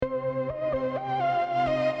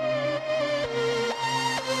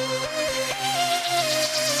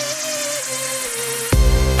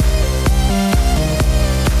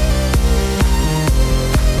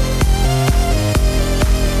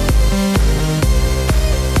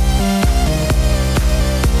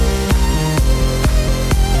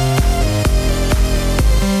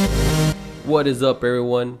What is up,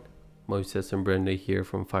 everyone? Moises and Brenda here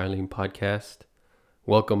from Firelane Podcast.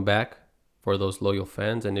 Welcome back for those loyal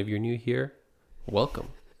fans. And if you're new here, welcome.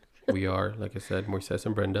 We are, like I said, Moises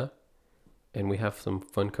and Brenda. And we have some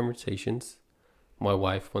fun conversations. My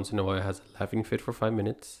wife, once in a while, has a laughing fit for 5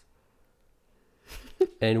 minutes.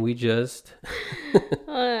 And we just...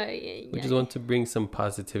 we just want to bring some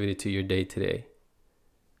positivity to your day today.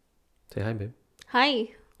 Say hi, babe. Hi.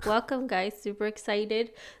 Welcome, guys. Super excited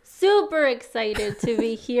to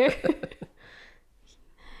be here.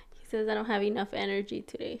 He says I don't have enough energy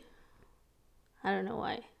today. I don't know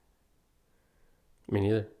why. Me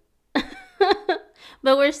neither.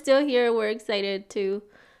 But we're still here. We're excited to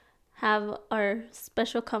have our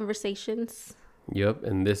special conversations. Yep,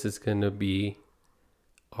 and this is going to be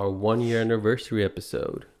our 1 year anniversary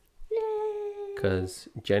episode. Because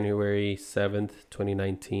January 7th,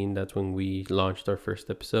 2019, that's when we launched our first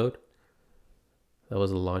episode. That was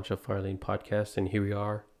the launch of Firelane Podcast. And here we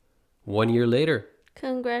are 1 year later.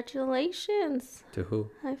 Congratulations. To who?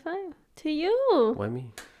 High five. To you. Why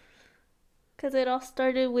me? Because it all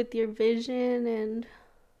started with your vision and...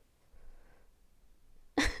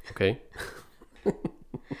 Okay.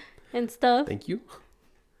 and stuff. Thank you.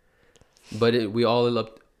 But we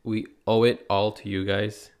owe it all to you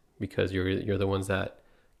guys. Because you're the ones that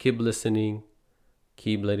keep listening,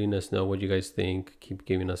 keep letting us know what you guys think, keep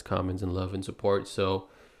giving us comments and love and support. So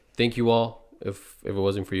thank you all. If it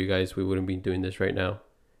wasn't for you guys, we wouldn't be doing this right now.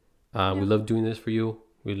 We love doing this for you.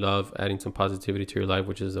 We love adding some positivity to your life,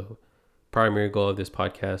 which is a primary goal of this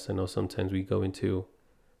podcast. I know sometimes we go into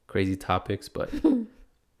crazy topics, but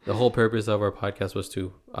the whole purpose of our podcast was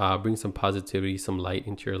to bring some positivity, some light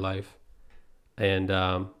into your life. And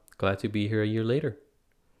glad to be here a year later.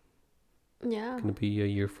 Yeah. It's going to be a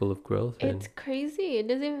year full of growth. It's crazy. It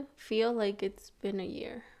doesn't feel like it's been a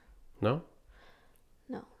year. No?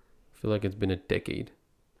 No. I feel like it's been a decade.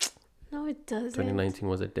 No, it doesn't. 2019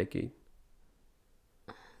 was a decade.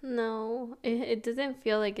 No, it doesn't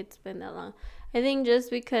feel like it's been that long. I think just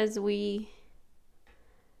because we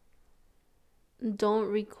don't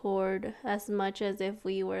record as much as if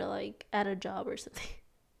we were like at a job or something.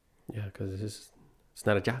 Yeah, because it's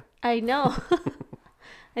not a job. I know.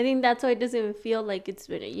 I think that's why it doesn't feel like it's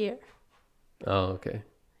been a year. Oh, okay.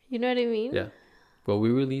 You know what I mean? Yeah. Well, we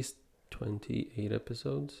released 28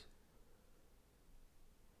 episodes.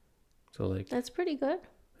 So, like... That's pretty good.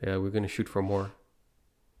 Yeah, we're going to shoot for more.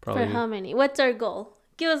 Probably. For how many? What's our goal?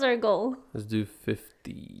 Give us our goal. Let's do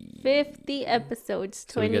 50. 50 episodes, 2020.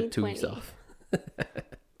 So we get 2 weeks off.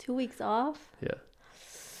 2 weeks off? Yeah.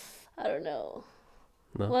 I don't know.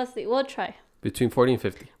 No? We'll see. We'll try. Between 40 and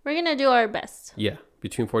 50. We're going to do our best. Yeah.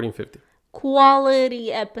 Between 40 and 50.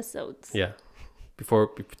 Quality episodes. Yeah.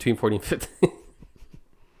 Between 40 and 50.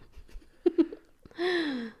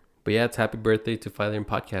 But yeah, it's happy birthday to Firelane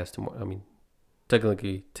Podcast tomorrow. I mean,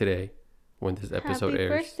 technically today when this episode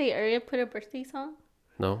airs. Happy birthday. Are you going to put a birthday song?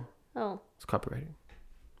 No. Oh. It's copyrighted.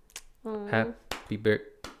 Oh. Happy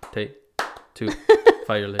birthday to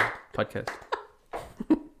Firelane Podcast.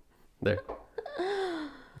 There.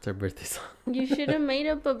 It's our birthday song. You should have made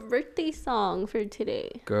up a birthday song for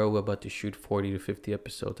today. Girl, we're about to shoot 40 to 50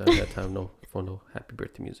 episodes. At that time, no happy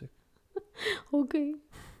birthday music. Okay.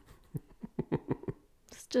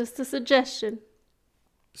 It's just a suggestion.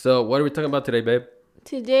 So, what are we talking about today, babe?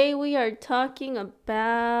 Today we are talking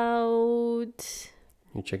about...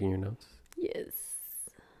 You checking your notes? Yes.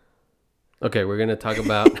 Okay, we're going to talk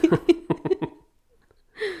about...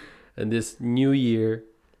 In this new year,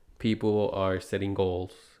 people are setting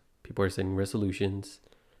goals. People are setting resolutions.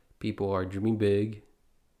 People are dreaming big.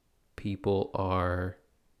 People are...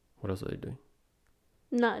 What else are they doing?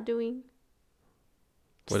 Not doing.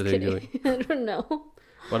 What are they doing? I don't know.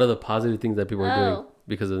 What are the positive things that people are doing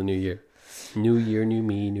because of the new year? New year, new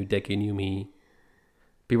me. New decade, new me.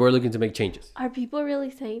 People are looking to make changes. Are people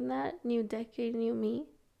really saying that? New decade, new me?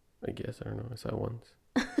 I guess. I don't know. I saw it once.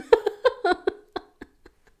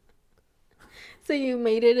 So you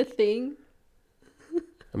made it a thing?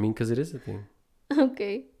 I mean, because it is a thing.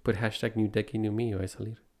 Okay. Put hashtag new decade, new me. Va a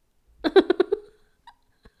salir.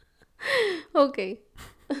 Okay.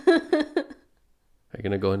 Are you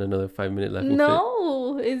going to go in another 5-minute laughing fit?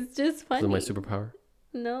 No, it's just funny. This is my superpower.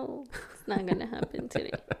 No, it's not going to happen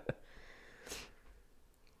today.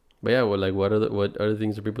 But yeah, what other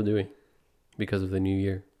things are people doing because of the new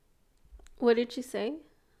year? What did you say?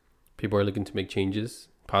 People are looking to make changes,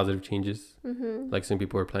 positive changes. Mm-hmm. Like some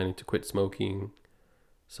people are planning to quit smoking.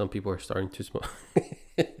 Some people are starting to smoke.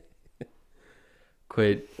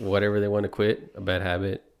 Quit whatever they want to quit, a bad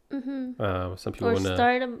habit. Mm-hmm. Some people or want to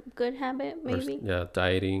start a good habit, maybe.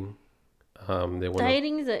 Dieting. They want to.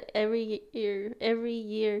 Dieting is a every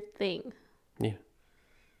year thing. Yeah.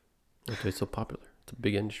 That's why it's so popular. It's a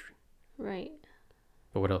big industry. Right.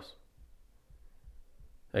 But what else?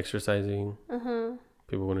 Exercising.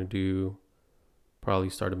 People want to do, probably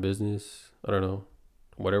start a business. I don't know,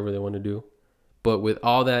 whatever they want to do. But with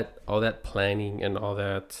all that planning and all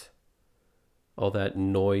that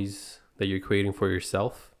noise that you're creating for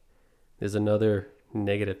yourself, there's another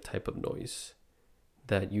negative type of noise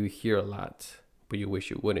that you hear a lot, but you wish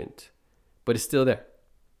you wouldn't. But it's still there.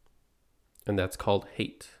 And that's called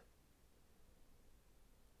hate.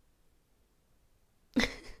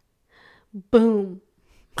 Boom.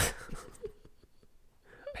 Are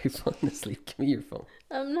you falling asleep? Give me your phone.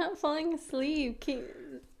 I'm not falling asleep.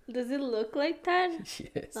 Does it look like that?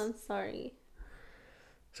 Yes. I'm sorry.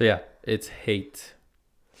 So yeah, it's hate.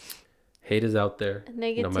 Hate is out there.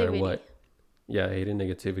 Negativity. No matter what. Yeah, hate and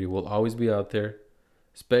negativity will always be out there.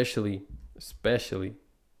 Especially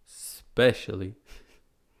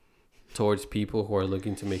towards people who are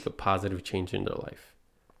looking to make a positive change in their life.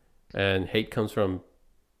 And hate comes from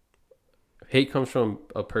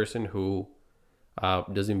a person who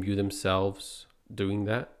doesn't view themselves doing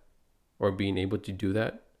that or being able to do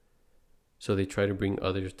that. So they try to bring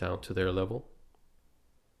others down to their level.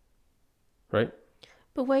 Right?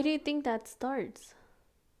 But why do you think that starts?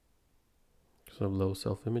 Because of low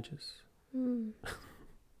self-images.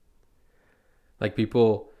 Like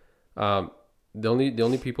people, the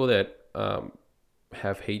only people that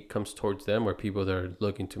have hate comes towards them are people that are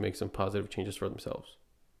looking to make some positive changes for themselves.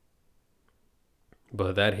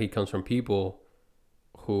 But that hate comes from people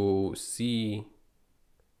who see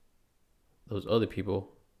those other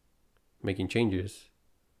people making changes,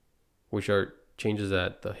 which are changes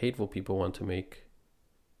that the hateful people want to make,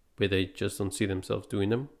 but they just don't see themselves doing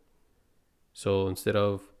them. So instead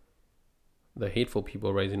of the hateful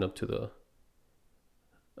people rising up to the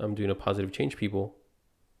I'm doing a positive change people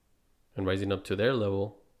and rising up to their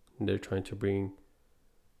level, they're trying to bring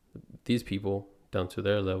these people down to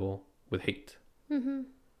their level with hate.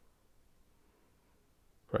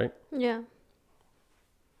 Right? Yeah.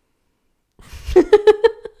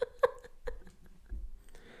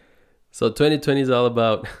 So 2020 is all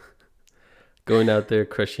about going out there,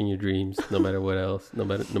 crushing your dreams, no matter what else, no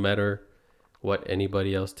matter what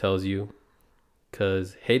anybody else tells you.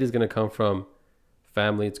 Because hate is going to come from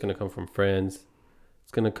family. It's going to come from friends.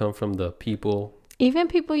 It's going to come from the people. Even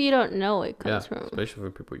people you don't know it comes from. Especially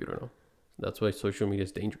for people you don't know. That's why social media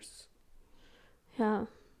is dangerous. Yeah.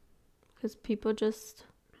 Because people are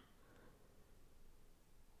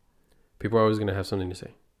always going to have something to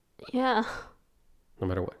say. Yeah. No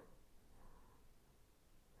matter what.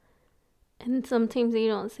 And sometimes you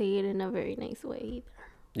don't say it in a very nice way either.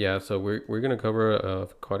 Yeah, so we're going to cover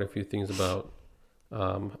quite a few things about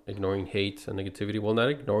ignoring hate and negativity. Well, not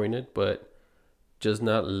ignoring it, but just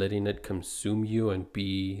not letting it consume you and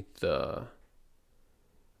be the,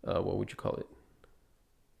 what would you call it?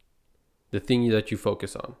 The thing that you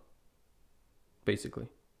focus on, basically.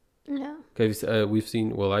 Yeah. Because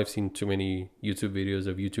I've seen too many YouTube videos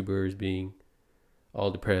of YouTubers being all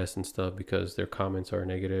depressed and stuff because their comments are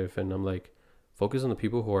negative. And I'm like, focus on the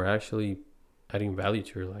people who are actually adding value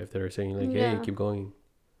to your life, that are saying like, hey, keep going.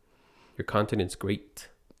 Your content is great.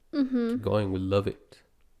 Keep going. We love it.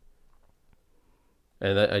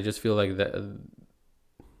 And I just feel like that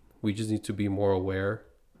we just need to be more aware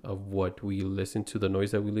of what we listen to, the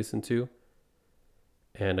noise that we listen to,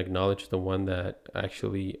 and acknowledge the one that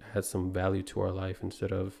actually has some value to our life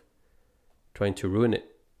instead of trying to ruin it.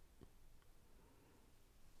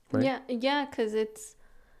 Right? Yeah, because it's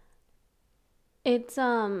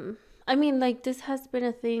I mean, like, this has been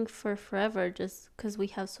a thing for forever, just because we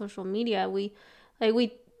have social media. We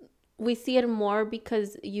see it more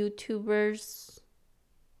because YouTubers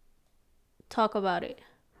talk about it.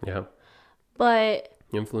 Yeah. But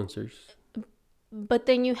Influencers. But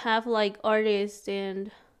then you have like artists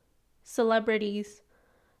and celebrities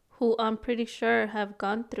who I'm pretty sure have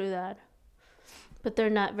gone through that, but they're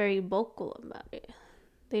not very vocal about it.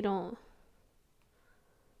 They don't.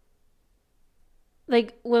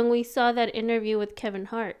 Like when we saw that interview with Kevin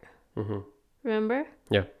Hart, remember?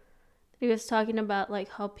 Yeah. He was talking about like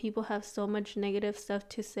how people have so much negative stuff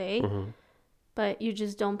to say, but you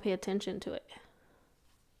just don't pay attention to it.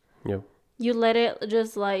 Yeah. You let it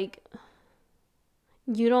just like,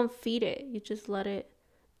 you don't feed it. You just let it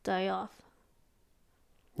die off.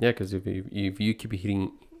 Yeah, because if you keep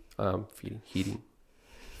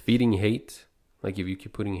feeding hate, like if you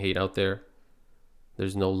keep putting hate out there,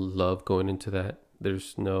 there's no love going into that.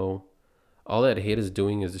 There's no, all that hate is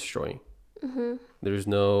doing is destroying. There's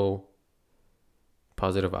no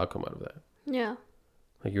positive outcome out of that. Yeah.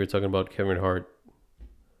 Like you were talking about Kevin Hart.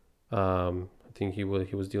 I think he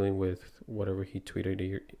was dealing with whatever he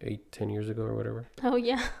tweeted 10 years ago or whatever. Oh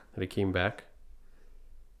yeah. That he came back.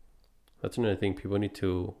 That's another thing. People need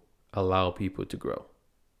to allow people to grow.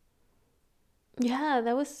 Yeah,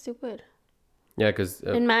 that was stupid. Yeah, because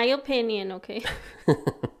In my opinion, okay.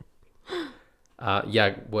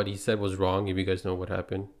 yeah, what he said was wrong. If you guys know what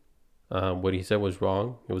happened, what he said was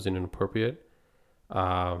wrong. It was inappropriate.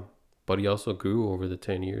 But he also grew over the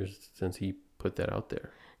 10 years since he put that out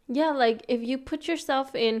there. Yeah, like if you put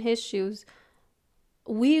yourself in his shoes,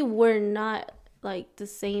 we were not like the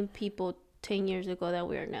same people 10 years ago that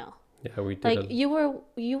we are now. Yeah, we did. Like you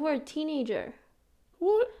were a teenager.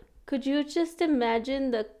 What? Could you just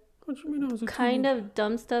imagine the What do you mean I was a kind of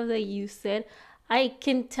dumb stuff that you said? I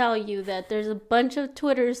can tell you that there's a bunch of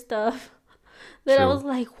Twitter stuff that I True. was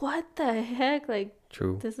like, what the heck? Like,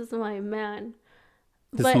 True. this is my man.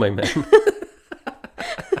 This is my man.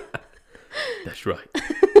 That's right.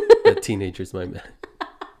 That teenager's my man.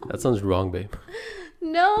 That sounds wrong, babe.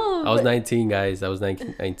 No. I was 19, guys. I was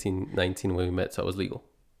 19 when we met, so I was legal.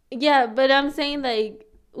 Yeah, but I'm saying like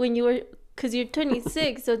when you were, because you're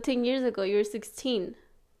 26, so 10 years ago you were 16.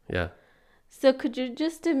 Yeah. So could you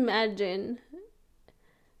just imagine?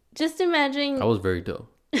 I was very dumb.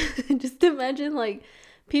 Just imagine like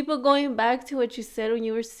people going back to what you said when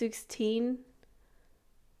you were 16.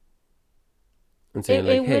 And saying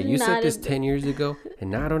It like, hey, would you said not this have 10 years ago,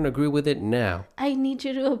 and I don't agree with it now. I need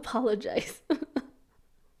you to apologize.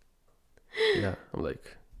 Yeah. I'm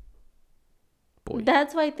like, boy.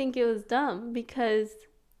 That's why I think it was dumb, because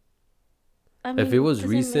I mean, If it was doesn't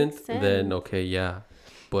make recent, then sense. okay, yeah.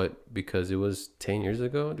 But because it was 10 years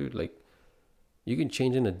ago, dude, like, you can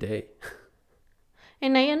change in a day.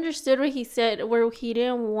 And I understood what he said, where he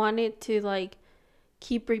didn't want it to like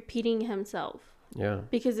keep repeating himself, Yeah.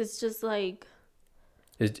 because it's just like,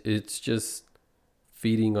 It's just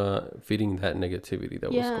feeding that negativity that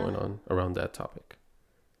was Yeah. going on around that topic.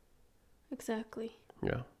 exactly.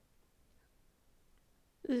 Yeah.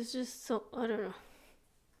 It's just so, I don't know.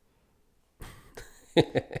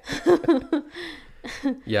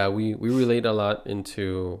 Yeah, we relate a lot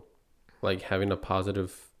into like having a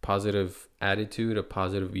positive attitude, a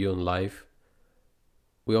positive view in life.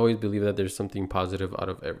 We always believe that there's something positive out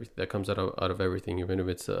of everything that comes out of everything, even if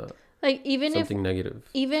it's Like something negative.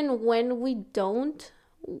 even when we don't,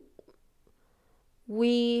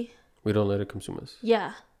 we We don't let it consume us.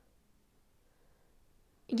 yeah.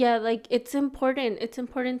 Yeah, like it's important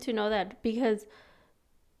to know that, because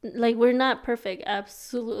like we're not perfect,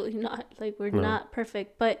 absolutely not. Like we're No. not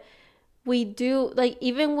perfect, but we do, like,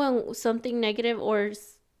 even when something negative or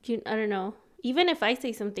I don't know, even if I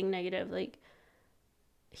say something negative, like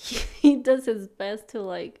he does his best to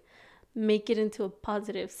like make it into a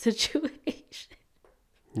positive situation.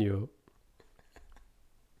 Yo.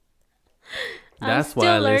 I'm That's why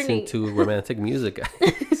I still listen learning. to romantic music,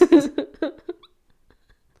 guys.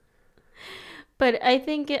 But I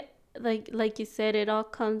think it, like you said, it all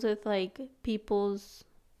comes with like people's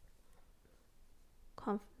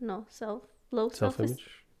low Self-image.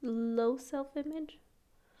 low self-image.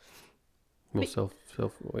 Well,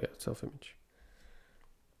 self-image.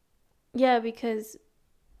 Yeah, because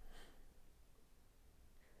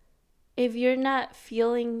if you're not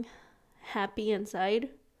feeling happy inside,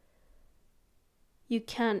 you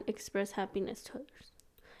can't express happiness to others.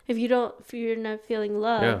 If you're not feeling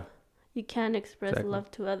love, Yeah. you can't express Exactly.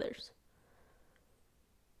 love to others.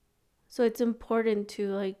 So it's important to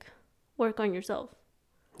like work on yourself.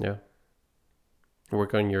 Yeah.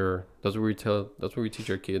 Work on that's what we teach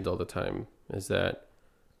our kids all the time, is that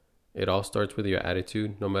it all starts with your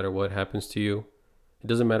attitude. No matter what happens to you, it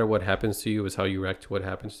doesn't matter what happens to you, it's how you react to what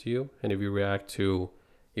happens to you. And if you react to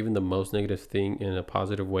even the most negative thing in a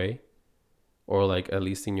positive way, or like at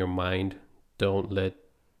least in your mind, don't let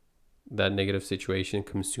that negative situation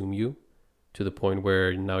consume you to the point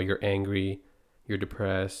where now you're angry, you're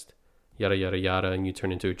depressed, yada yada yada, and you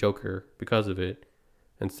turn into a joker because of it.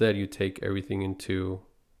 Instead, you take everything into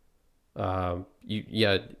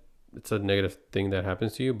it's a negative thing that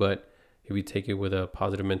happens to you, but if you take it with a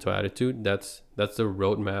positive mental attitude, that's the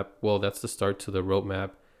roadmap. Well, that's the start to the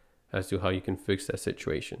roadmap as to how you can fix that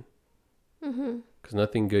situation. Because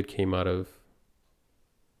nothing good came out of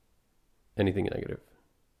anything negative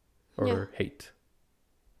or hate.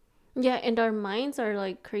 Yeah, and our minds are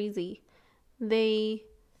like crazy.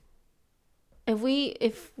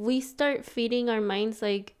 If we start feeding our minds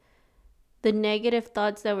like the negative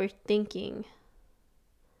thoughts that we're thinking,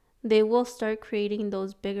 they will start creating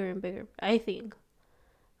those bigger and bigger, I think.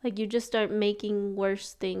 Like you just start making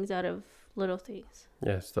worse things out of little things.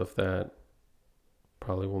 Yeah, stuff that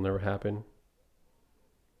probably will never happen.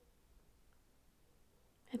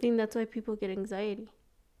 I think that's why people get anxiety.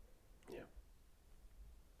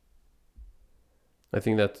 I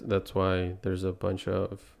think that's why there's a bunch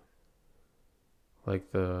of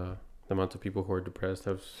like the amount of people who are depressed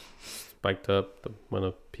have spiked up. The amount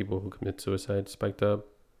of people who commit suicide spiked up.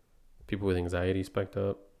 People with anxiety spiked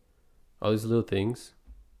up. All these little things.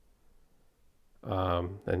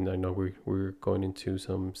 And I know we're going into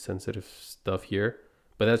some sensitive stuff here,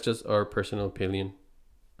 but that's just our personal opinion,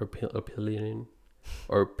 opinion.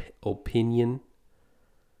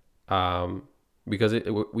 Because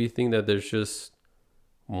we think that there's just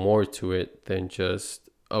more to it than just,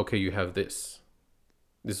 okay, you have this.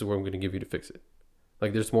 This is what I'm going to give you to fix it.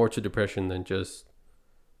 Like, there's more to depression than just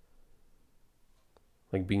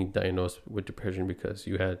like being diagnosed with depression because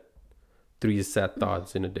you had 3 sad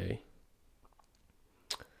thoughts in a day.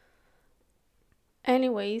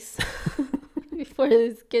 Anyways, before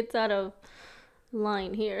this gets out of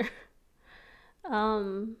line here,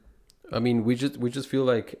 I mean, we just feel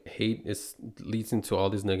like hate leads into all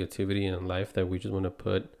this negativity in life that we just want to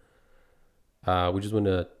put. We just want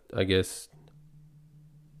to, I guess.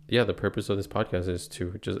 Yeah, the purpose of this podcast is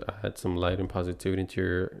to just add some light and positivity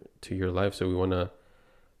to your life. So we want to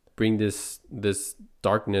bring this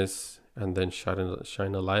darkness and then shine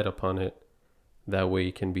a light upon it. That way,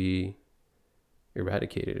 it can be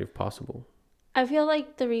eradicated if possible. I feel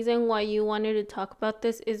like the reason why you wanted to talk about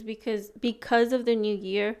this is because of the new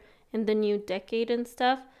year and the new decade and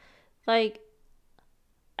stuff. Like,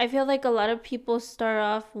 I feel like a lot of people start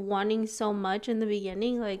off wanting so much in the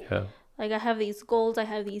beginning. Like, yeah. Like, I have these goals, I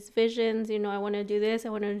have these visions, you know, I want to do this, I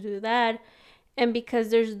want to do that. And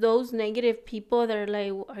because there's those negative people that are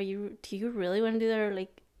like, do you really want to do that? Or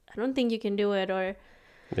like, I don't think you can do it. Or,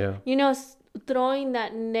 yeah, you know, throwing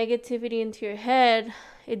that negativity into your head,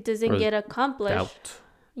 it doesn't get accomplished. Doubt.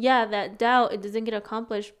 Yeah, that doubt, it doesn't get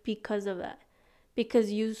accomplished because of that.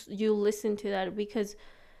 Because you listen to that. Because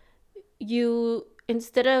you,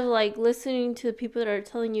 instead of like listening to the people that are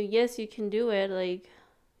telling you, yes, you can do it, like,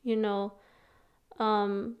 you know,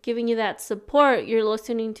 giving you that support, you're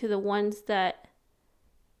listening to the ones that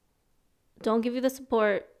don't give you the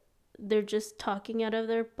support. They're just talking out of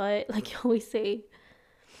their butt, like you always say.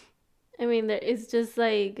 I mean, it's just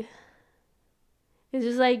like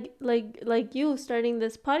you starting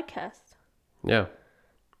this podcast. Yeah.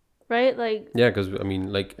 Right? Like, yeah, because I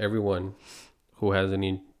mean, like everyone who has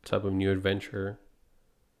any type of new adventure,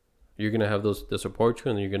 you're gonna have those that support you,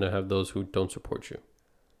 and you're gonna have those who don't support you.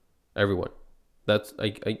 Everyone. That's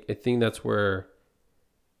I think that's where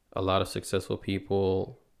a lot of successful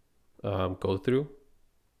people go through.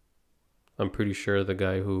 I'm pretty sure the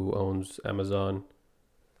guy who owns Amazon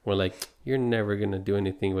were like, you're never gonna do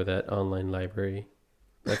anything with that online library.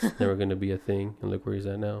 That's never gonna be a thing. And look where he's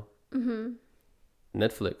at now. mm-hmm.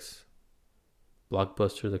 Netflix,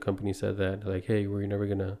 Blockbuster, the company said that, like, hey, we're never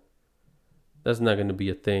gonna. That's not gonna be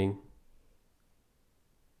a thing.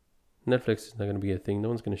 Netflix is not going to be a thing. No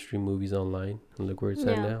one's going to stream movies online. And look where it's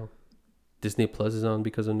at now. Disney Plus is on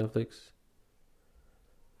because of Netflix.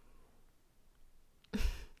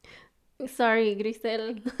 Sorry,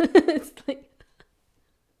 Grisel. It's like,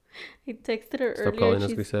 I texted her Stop earlier. calling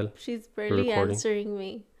us Grisel. She's barely answering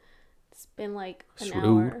me. It's been like an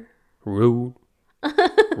hour. Rude.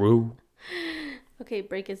 Rude. Okay,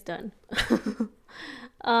 break is done.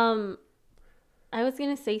 I was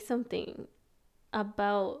going to say something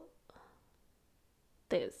about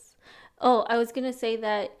this. Oh, I was gonna say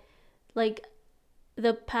that, like,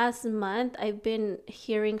 the past month I've been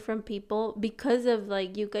hearing from people because of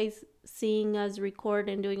like you guys seeing us record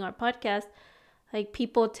and doing our podcast, like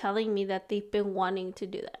people telling me that they've been wanting to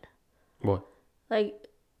do that. What? Like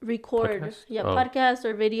record, podcast? Podcasts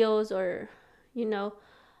or videos, or you know,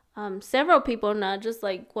 several people, not just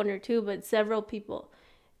like one or two, but several people,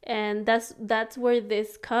 and that's where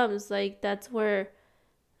this comes. Like that's where.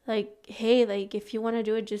 Like, hey, like, if you want to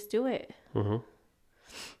do it, just do it. Mm-hmm.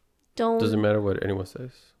 Doesn't matter what anyone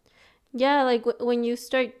says. Yeah, like, when you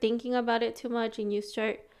start thinking about it too much and you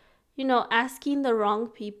start, you know, asking the wrong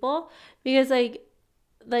people. Because, like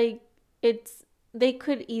they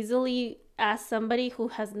could easily ask somebody who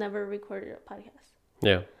has never recorded a podcast.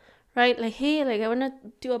 Yeah. Right? Like, hey, like, I want to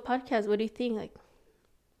do a podcast. What do you think? Like,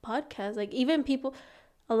 podcast? Like, even people,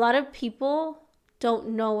 a lot of people don't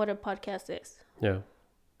know what a podcast is. Yeah.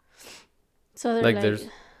 So they're like there's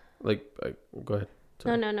like go ahead.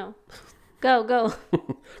 Sorry. No. Go.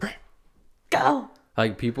 Go.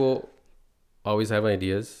 Like people always have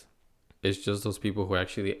ideas. It's just those people who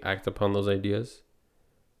actually act upon those ideas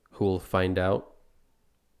who will find out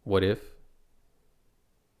what if.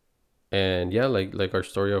 And yeah, like our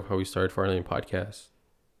story of how we started Farlane Podcast.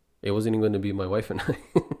 It wasn't even going to be my wife and I.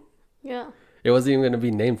 Yeah. It wasn't even going to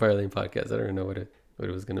be named Farlane Podcast. I don't even know what it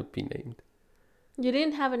was going to be named. You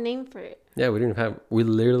didn't have a name for it. Yeah, we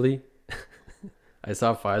literally, I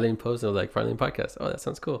saw Farlane post and I was like, Farlane Podcast. Oh, that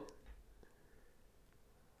sounds cool.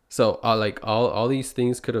 So like all these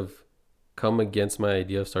things could have come against my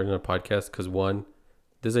idea of starting a podcast. Because one,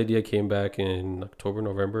 this idea came back in October,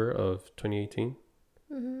 November of 2018,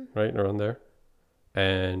 right around there.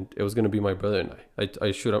 And it was going to be my brother and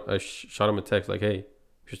I shot him a text like, hey,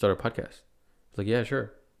 we should start a podcast. He's like, yeah,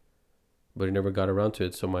 sure. But he never got around to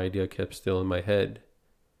it. So my idea kept still in my head.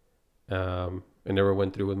 It never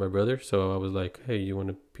went through with my brother. So I was like, hey, you want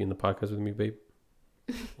to be in the podcast with me, babe?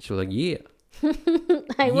 She was like, yeah.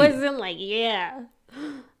 I wasn't like, yeah.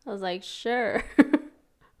 I was like, sure.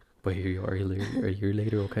 But here you are a year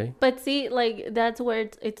later, okay? But see, like, that's where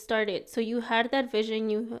it started. So you had that vision.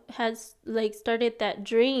 You had, like, started that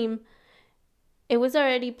dream. It was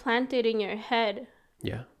already planted in your head.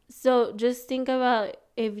 Yeah. So just think about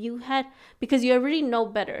if you had, because you already know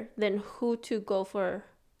better than who to go for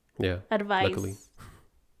advice. Luckily.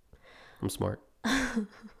 I'm smart.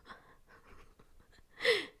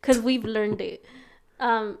 Because we've learned it.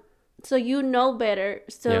 So you know better.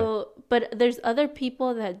 So, but there's other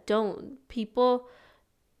people that don't. People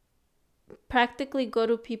practically go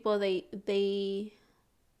to people they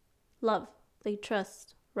love, they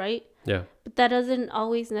trust, right? Yeah. But that doesn't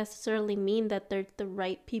always necessarily mean that they're the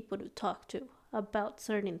right people to talk to about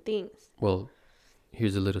certain things. Well,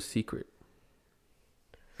 here's a little secret.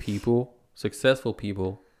 Successful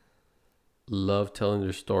people, love telling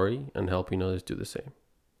their story and helping others do the same.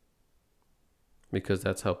 Because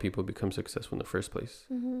that's how people become successful in the first place.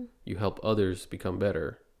 Mm-hmm. You help others become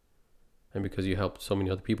better. And because you help so many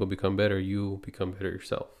other people become better, you become better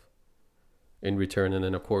yourself in return. And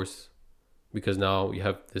then, of course, because now you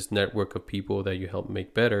have this network of people that you help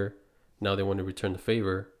make better, now they want to return the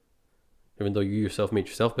favor. Even though you yourself made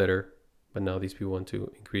yourself better, but now these people want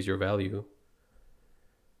to increase your value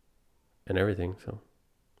and everything.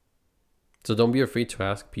 So don't be afraid to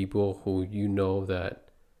ask people who you know that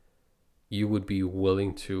you would be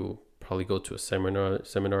willing to probably go to a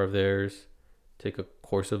seminar of theirs, take a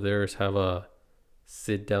course of theirs, have a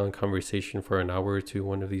sit down conversation for an hour or two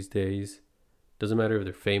one of these days. Doesn't matter if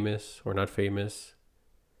they're famous or not famous.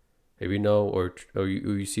 If you know or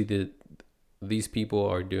you see that these people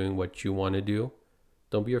are doing what you want to do,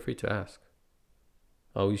 don't be afraid to ask.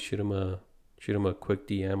 Always shoot them a quick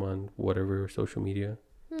DM on whatever social media.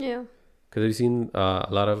 Yeah. Because I've seen a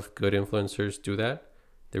lot of good influencers do that.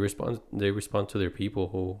 They respond to their people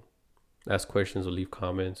who ask questions or leave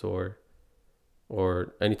comments or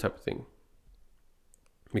any type of thing.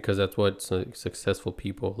 Because that's what successful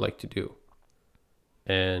people like to do.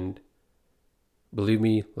 And believe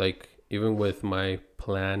me, like even with my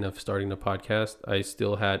plan of starting a podcast, I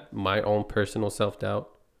still had my own personal self-doubt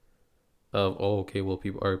of, oh, okay, well,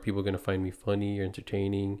 are people going to find me funny or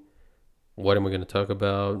entertaining? What am I going to talk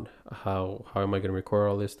about? How am I going to record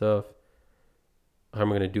all this stuff? How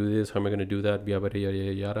am I going to do this? How am I going to do that? Yada,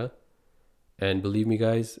 yada, yada. And believe me,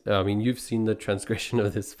 guys, I mean, you've seen the transgression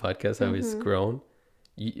of this podcast, how it's grown.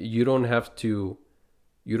 You don't have to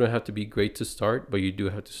be great to start, but you do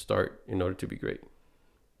have to start in order to be great.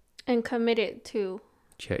 And committed to.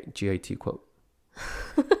 GIT quote.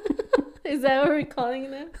 Is that what we're calling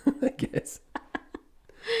them? I guess.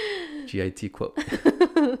 GIT quote.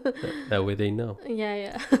 That way they know.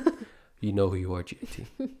 Yeah. You know who you are, GIT.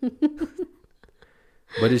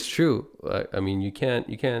 But it's true. I mean, you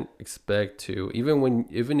can't expect to, even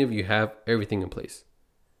if you have everything in place,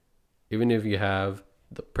 even if you have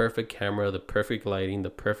the perfect camera, the perfect lighting, the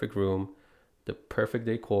perfect room, the perfect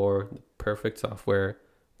decor, the perfect software,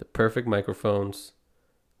 the perfect microphones,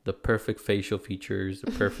 the perfect facial features,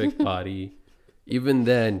 the perfect body, even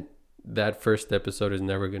then, that first episode is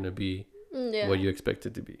never going to be what you expect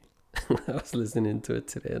it to be. I was listening to it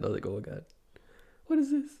today and I was like, oh my God, what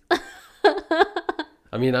is this?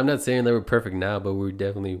 I mean, I'm not saying that we're perfect now, but we're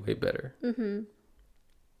definitely way better. Mm-hmm.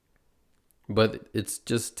 But it's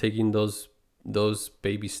just taking those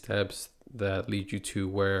baby steps that lead you to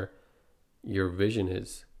where your vision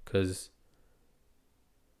is. Because,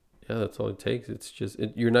 yeah, that's all it takes. It's just,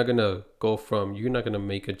 you're not going to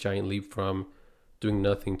make a giant leap from doing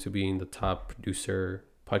nothing to being the top producer,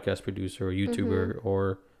 podcast producer, or YouTuber,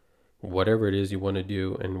 or whatever it is you want to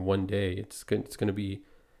do. And one day it's going to be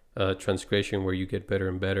a transgression where you get better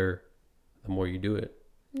and better the more you do it.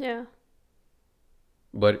 Yeah.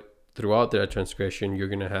 But throughout that transgression, you're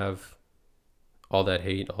going to have all that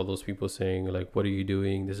hate, all those people saying like, what are you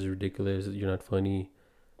doing? This is ridiculous. You're not funny.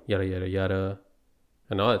 yada yada yada,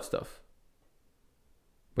 and all that stuff.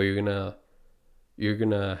 But you're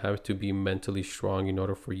gonna have to be mentally strong in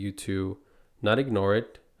order for you to not ignore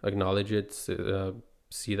it, acknowledge it,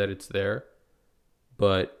 see that it's there,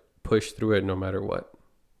 but push through it no matter what.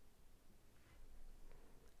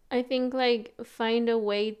 I think like find a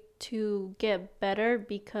way to get better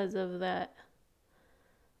because of that.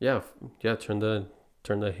 Yeah, yeah. Turn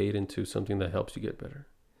the hate into something that helps you get better.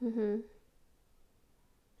 Mhm.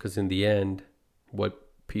 Because in the end, what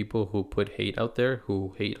people who put hate out there,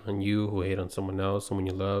 who hate on you, who hate on someone else, someone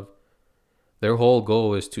you love, their whole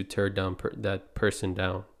goal is to tear down that person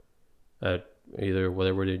down at either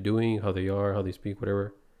whatever they're doing, how they are, how they speak,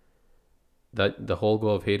 whatever. That the whole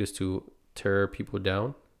goal of hate is to tear people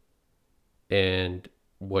down. And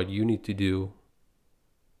what you need to do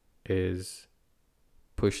is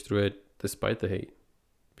push through it despite the hate,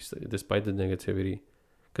 despite the negativity.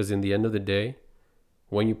 Because in the end of the day,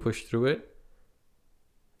 when you push through it,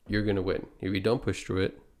 you're gonna win. If you don't push through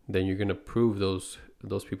it, then you're gonna prove those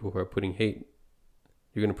people who are putting hate.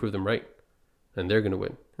 You're gonna prove them right, and they're gonna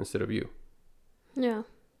win instead of you. Yeah.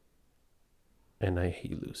 And I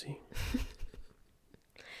hate losing.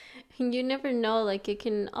 You never know, like it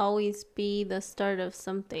can always be the start of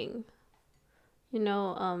something.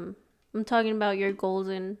 I'm talking about your goals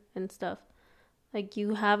and stuff. Like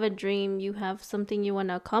you have a dream, you have something you want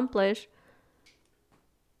to accomplish.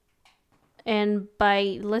 And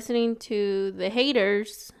by listening to the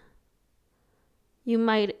haters, you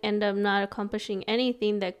might end up not accomplishing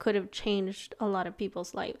anything that could have changed a lot of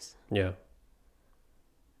people's lives. Yeah.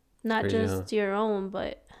 Not Crazy, just your own,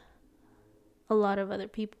 but a lot of other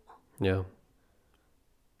people. Yeah.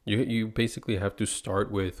 You basically have to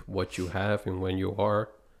start with what you have and when you are,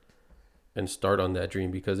 and start on that dream,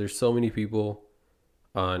 because there's so many people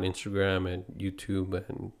on Instagram and YouTube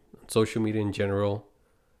and social media in general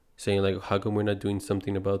saying like, how come we're not doing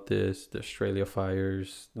something about this? The Australia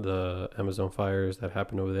fires, the Amazon fires that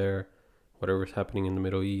happen over there, whatever's happening in the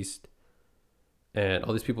Middle East. And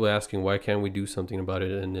all these people asking, why can't we do something about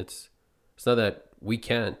it? And it's not that we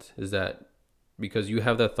can't, is that because you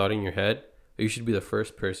have that thought in your head, you should be the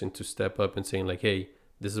first person to step up and saying like, hey,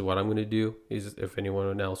 this is what I'm going to do. Is if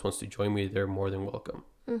anyone else wants to join me, they're more than welcome.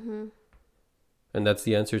 Mm-hmm. And that's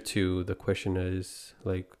the answer to the question is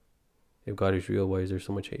like, if God is real, why is there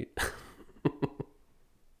so much hate?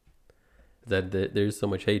 that there's so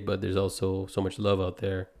much hate, but there's also so much love out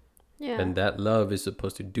there. Yeah. And that love is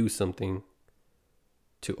supposed to do something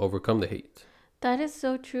to overcome the hate. That is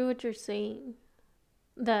so true what you're saying.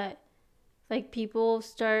 That like people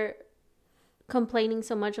start complaining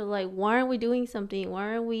so much of like, why aren't we doing something? Why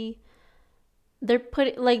aren't we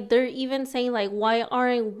they're even saying like, why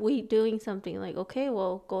aren't we doing something? Like, okay,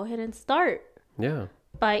 well, go ahead and start. Yeah.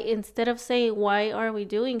 By instead of saying why are we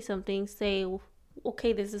doing something, say,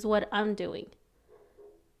 okay, this is what I'm doing.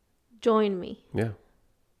 Join me. Yeah.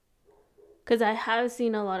 Because I have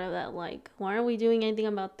seen a lot of that. Like, why aren't we doing anything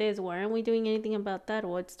about this? Why aren't we doing anything about that?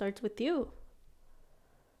 Well, it starts with you.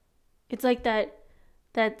 It's like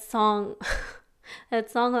that song, that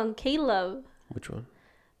song on K-Love. Which one?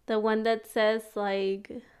 The one that says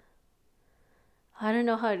like, I don't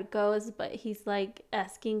know how it goes, but he's like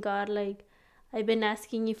asking God like, I've been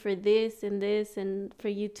asking you for this and for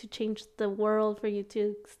you to change the world, for you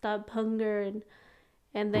to stop hunger,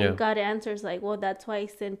 and then God answers like, well, that's why I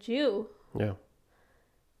sent you. Yeah.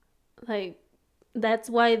 Like, that's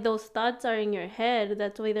why those thoughts are in your head.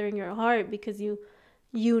 That's why they're in your heart, because you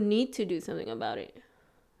need to do something about it.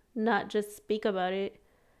 Not just speak about it,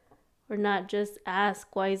 or not just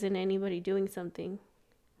ask, why isn't anybody doing something?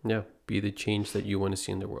 Yeah. Be the change that you want to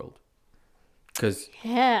see in the world. Because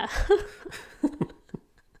yeah.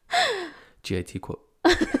 GIT quote.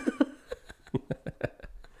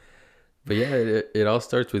 But yeah, it all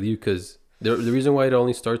starts with you, because the reason why it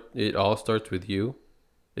all starts with you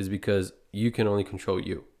is because you can only control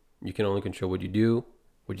you. You can only control what you do,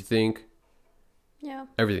 what you think. Yeah.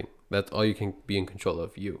 Everything. That's all you can be in control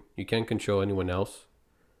of. You can't control anyone else.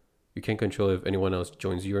 You can't control if anyone else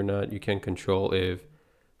joins you or not. You can't control if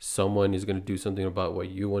someone is going to do something about what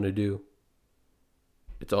you want to do.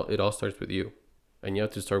 It all starts with you, and you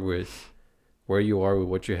have to start with where you are with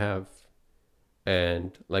what you have.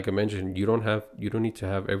 And like I mentioned, you don't need to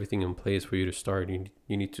have everything in place for you to start. You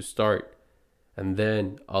need to start, and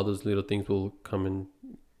then all those little things will come and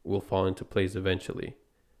will fall into place eventually.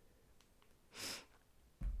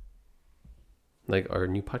 Like our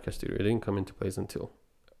new podcast studio, it didn't come into place until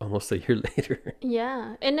almost a year later.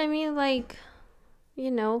 Yeah. And I mean, like,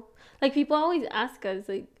 like people always ask us,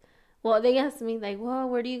 like, well, they ask me, like, well,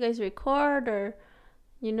 where do you guys record? Or,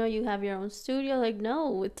 You know, you have your own studio. Like,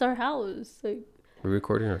 no, it's our house. Like, We're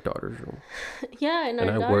recording our daughter's room. yeah, in our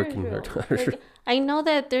And I work daughter's in our room. daughter's room. Like, I know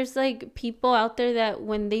that there's like people out there that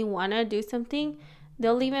when they want to do something,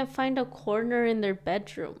 they'll even find a corner in their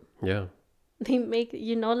bedroom. Yeah. They make,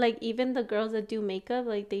 you know, like even the girls that do makeup,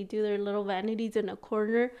 like they do their little vanities in a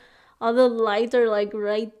corner. All the lights are like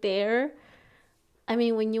right there. I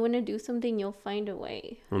mean, when you want to do something, you'll find a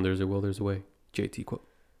way. When there's a will, there's a way. JT quote.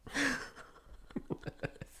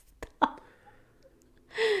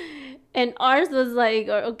 And ours was like,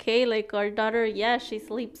 okay, like our daughter, yeah, she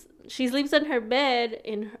sleeps in her bed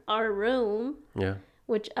in our room, Yeah.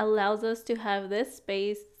 which allows us to have this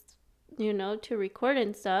space, you know, to record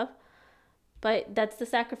and stuff. But that's the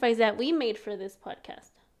sacrifice that we made for this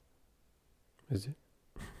podcast. Is it?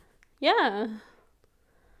 Yeah.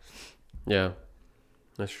 Yeah.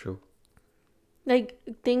 That's true. Like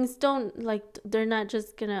things don't, like, they're not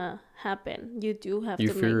just gonna happen. You do have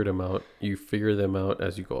to figure them out. You figure them out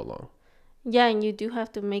as you go along. Yeah, and you do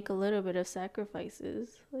have to make a little bit of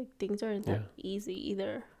sacrifices. Like things aren't that easy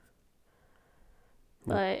either.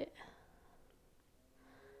 But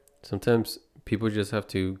sometimes people just have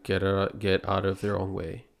to get out of their own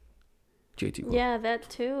way. JT quote. Yeah, that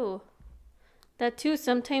too.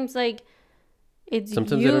 Sometimes like it's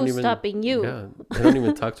sometimes you stopping you. Yeah, they don't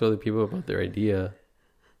even talk to other people about their idea,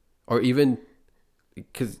 or even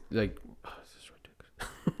because like, oh, this is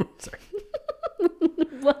ridiculous. Sorry.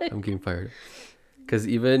 What? I'm getting fired. Because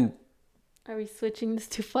even. Are we switching this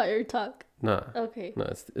to fire talk? Nah. Okay. No,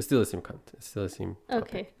 it's still the same content. It's still the same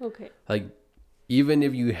topic. Okay. Like, even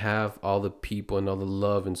if you have all the people and all the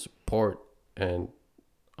love and support and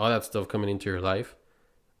all that stuff coming into your life,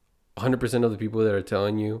 100% of the people that are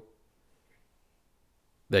telling you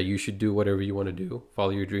that you should do whatever you want to do,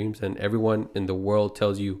 follow your dreams, and everyone in the world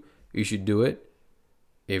tells you you should do it,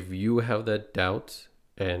 if you have that doubt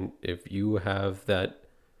and if you have that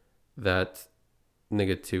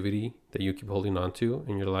negativity that you keep holding on to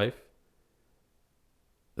in your life,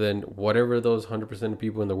 then whatever those 100% of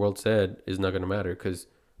people in the world said is not going to matter, because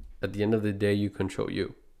at the end of the day, you control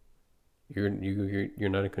you. You're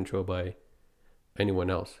not in control by anyone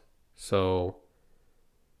else. So,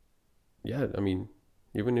 yeah, I mean,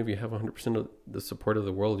 even if you have 100% of the support of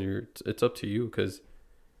the world, it's up to you, because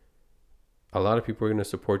a lot of people are going to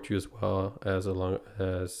support you as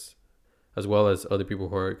well as other people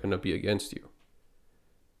who are going to be against you.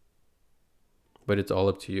 But it's all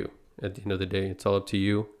up to you. At the end of the day, it's all up to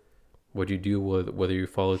you. What you do, whether you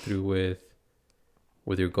follow through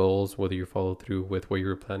with your goals, whether you follow through with what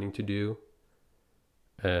you're planning to do,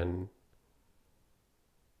 and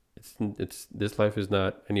it's this life is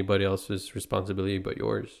not anybody else's responsibility but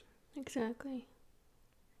yours. Exactly.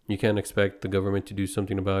 You can't expect the government to do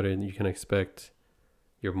something about it. You can expect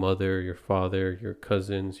your mother, your father, your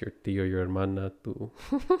cousins, your tío, your hermana,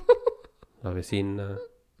 la vecina,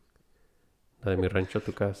 la de mi rancho a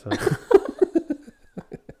tu casa.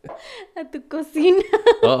 A tu cocina.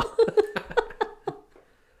 Oh.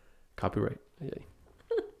 Copyright. Yeah.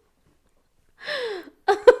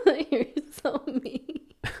 You're so mean.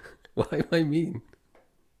 Why am I mean?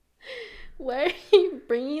 Why are you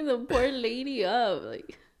bringing the poor lady up?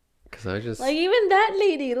 Like, because I just... Like, even that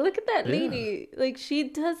lady. Look at that lady. Like, she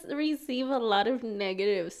does receive a lot of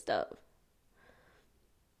negative stuff.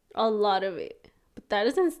 A lot of it. But that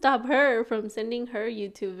doesn't stop her from sending her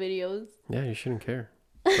YouTube videos. Yeah, you shouldn't care.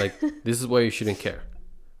 Like, this is why you shouldn't care.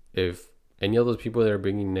 If any of those people that are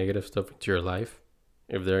bringing negative stuff into your life,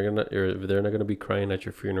 if they're not gonna be crying at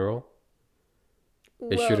your funeral,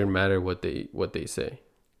 it shouldn't matter what they say.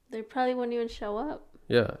 They probably won't even show up.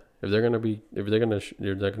 Yeah, if they're not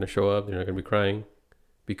gonna show up, they're not gonna be crying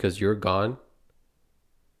because you're gone.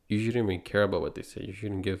 You shouldn't even care about what they say. You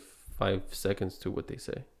shouldn't give 5 seconds to what they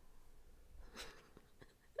say.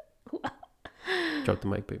 Drop the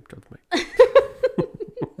mic, babe. Drop the mic.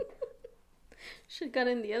 Should have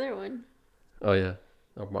gotten the other one. Oh yeah,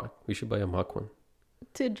 a mock. We should buy a mock one.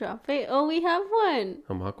 To drop it? Oh, we have one.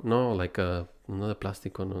 A mock? No, like another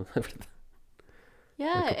plastic one.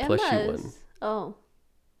 Yeah, like a plushie one. Oh,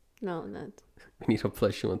 no, not. We need a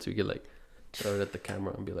plushie one so we can like throw it at the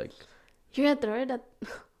camera and be like. You're gonna throw it at.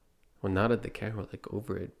 Well, not at the camera, like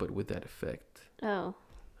over it, but with that effect. Oh.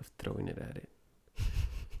 Of throwing it at it.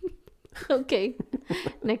 Okay.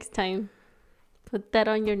 Next time, put that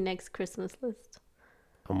on your next Christmas list.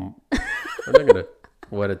 I'm not gonna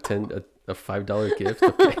a $5 gift.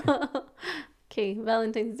 Okay. Okay,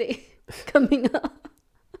 Valentine's Day coming up.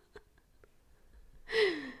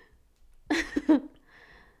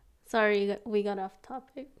 Sorry, we got off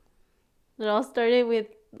topic. It all started with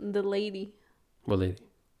the lady. What lady?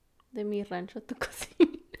 De mi rancho a tu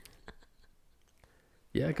cocina.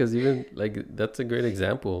 Yeah, because even like that's a great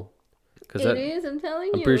example. Because It is, I'm telling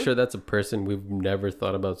you. I'm pretty sure that's a person we've never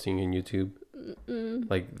thought about seeing on YouTube. Mm-mm.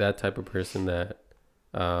 Like that type of person that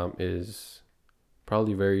is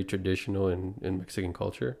probably very traditional in Mexican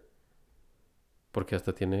culture. Porque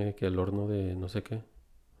hasta tiene que el horno de no sé qué.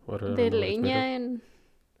 I don't De know what it's made of. leña and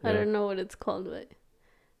I Yeah. don't know what it's called, but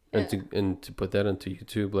And to put that onto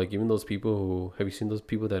YouTube, like even those people who have you seen those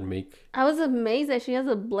people that make I was amazed that she has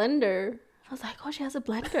a blender. I was like, oh, she has a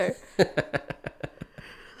blender.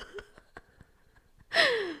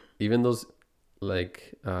 even those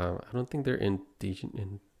like I don't think they're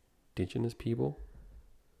indigenous people,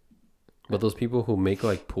 but those people who make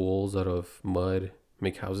like pools out of mud,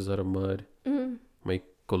 make houses out of mud, Mm-hmm. make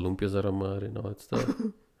columpias out of mud and all that stuff,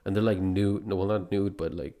 and they're like nude. No, well, not nude,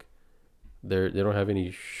 but like they don't have any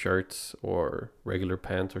shirts or regular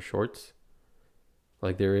pants or shorts.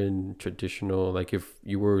 Like they're in traditional, like if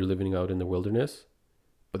you were living out in the wilderness,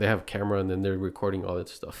 but they have a camera and then they're recording all that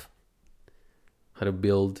stuff. How to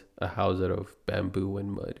build a house out of bamboo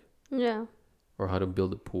and mud, Yeah. or how to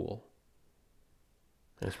build a pool.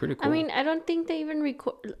 And it's pretty cool. I mean, I don't think they even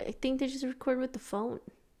record. I think they just record with the phone.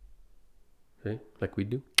 Okay? Like we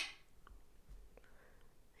do.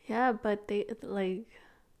 Yeah, but they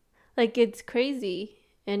like it's crazy,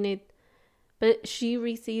 but she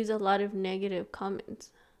receives a lot of negative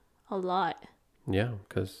comments, a lot. Yeah,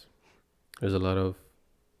 because there's a lot of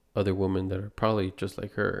other women that are probably just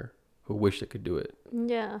like her who wish they could do it.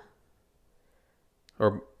 Yeah.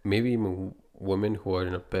 Or maybe even women who are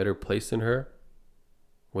in a better place than her,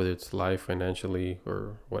 whether it's life, financially,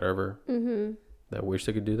 or whatever, Mm-hmm. that wish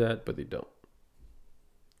they could do that, but they don't.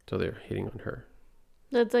 So they're hating on her.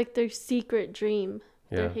 That's like their secret dream.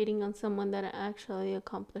 Yeah. They're hating on someone that actually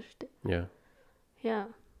accomplished it. Yeah. Yeah.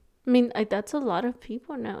 I mean, that's a lot of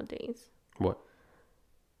people nowadays. What?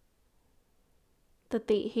 That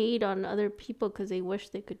they hate on other people because they wish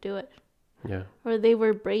they could do it. Yeah. Or they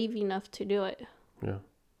were brave enough to do it. Yeah.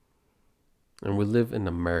 And we live in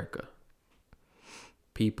America.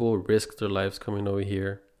 People risk their lives coming over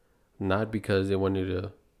here, not because they wanted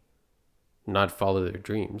to not follow their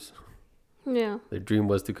dreams. Yeah. Their dream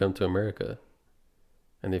was to come to America,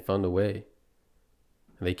 and they found a way.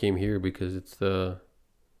 And they came here because it's the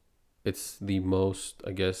most,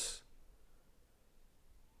 I guess,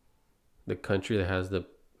 the country that has the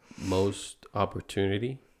most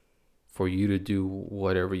opportunity for you to do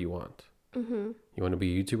whatever you want. Mm-hmm. You want to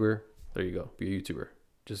be a YouTuber? There you go. Be a YouTuber.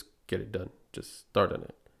 Just get it done. Just start on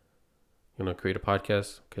it. You want to create a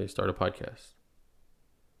podcast? Okay, start a podcast.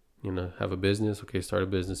 You want to have a business? Okay, start a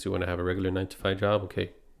business. You want to have a regular 9-to-5 job?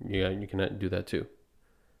 Okay, yeah, you can do that too.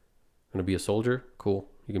 You want to be a soldier? Cool,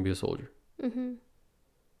 you can be a soldier. Mm-hmm.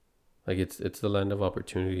 Like it's the land of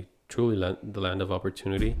opportunity, truly the land of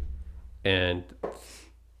opportunity, and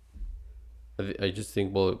I just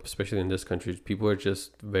think, well, especially in this country, people are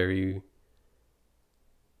just very.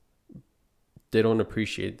 They don't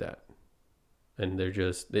appreciate that, and they're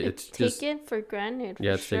just it's just taken for granted.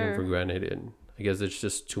 yeah, it's sure. taken for granted, and I guess it's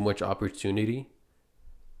just too much opportunity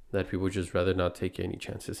that people just rather not take any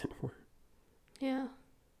chances anymore. Yeah.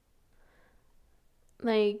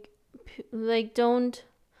 Like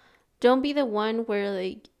don't be the one where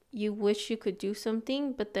like you wish you could do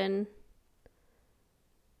something, but then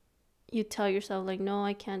you tell yourself like, no,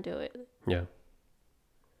 I can't do it. Yeah.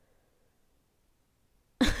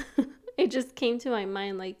 It just came to my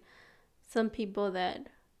mind like some people that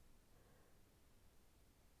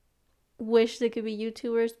wish they could be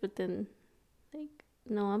YouTubers, but then like,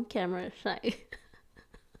 no, I'm camera shy.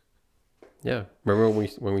 Yeah. Remember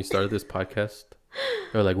when we started this podcast?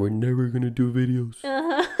 They're like, we're never gonna do videos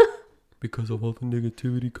because of all the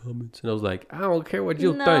negativity comments, and I was like, I don't care what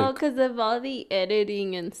you No, think. because of all the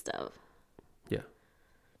editing and stuff. Yeah.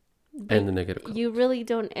 But And the negative comments. you really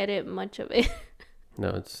don't edit much of it. No,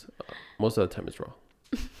 it's most of the time it's raw.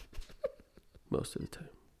 Most of the time.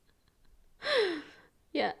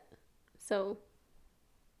 Yeah. So.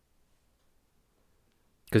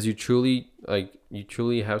 Because you truly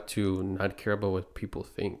have to not care about what people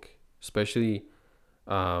think, especially,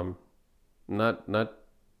 not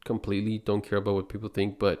completely don't care about what people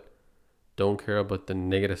think, but don't care about the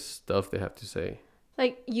negative stuff they have to say.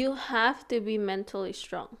 Like, you have to be mentally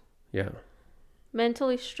strong. Yeah.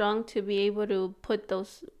 Mentally strong to be able to put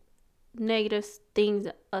those negative things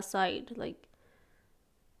aside. Like,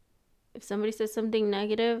 if somebody says something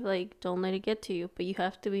negative, like, don't let it get to you. But you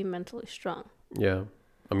have to be mentally strong. Yeah.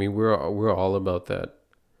 I mean, we're all about that,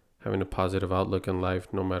 having a positive outlook in life,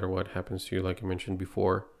 no matter what happens to you. Like I mentioned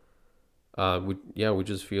before, we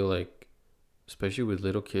just feel like especially with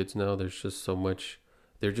little kids now, there's just so much.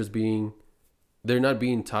 They're just being, they're not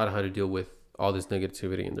being taught how to deal with all this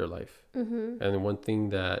negativity in their life. Mm-hmm. And one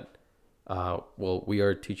thing that, well, we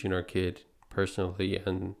are teaching our kid personally,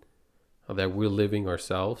 and that we're living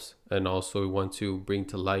ourselves, and also we want to bring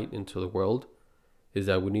to light into the world, is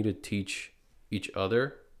that we need to teach each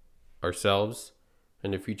other, ourselves,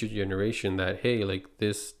 and the future generation that, hey, like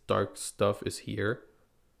this dark stuff is here.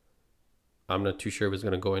 I'm not too sure if it's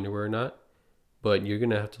going to go anywhere or not, but you're going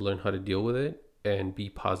to have to learn how to deal with it and be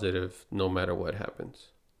positive no matter what happens.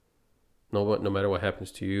 No matter what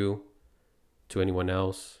happens to you, to anyone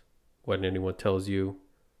else, what anyone tells you,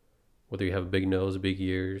 whether you have a big nose, big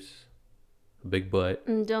ears, a big butt.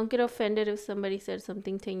 And don't get offended if somebody said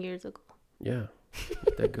something 10 years ago. Yeah,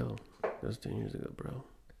 let that go. That was 10 years ago, bro.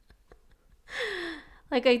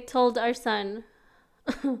 Like I told our son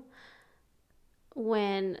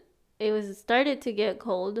when it was started to get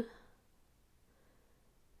cold,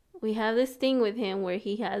 we have this thing with him where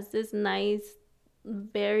he has this nice,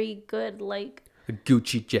 very good, like A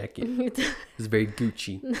Gucci jacket. it's, It's very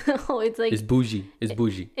Gucci. no, it's like It's bougie. It's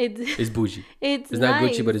bougie. it's It's bougie. it's It's nice.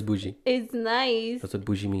 not Gucci, but it's bougie. It's nice. That's what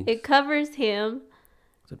bougie means. It covers him.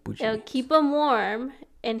 That's what bougie It'll means. keep him warm,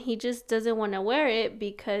 and he just doesn't want to wear it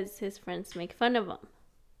because his friends make fun of him.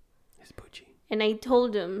 It's bougie. And I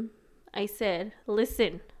told him, I said,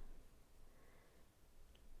 listen,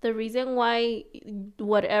 the reason why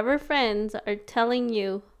whatever friends are telling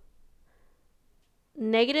you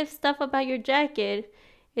negative stuff about your jacket,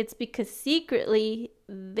 it's because secretly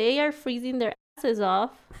they are freezing their asses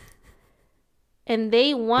off. And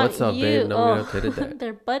they want What's up, you, babe? No, we have to that.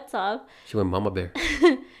 their butts off. She went mama bear.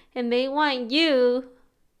 And they want you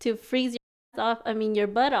to freeze your ass off, your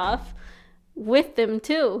butt off with them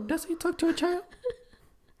too. That's how you talk to a child?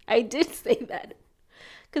 I did say that.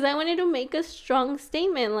 Because I wanted to make a strong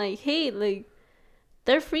statement like, hey, like,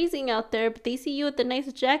 they're freezing out there, but they see you with a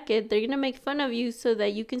nice jacket. They're going to make fun of you so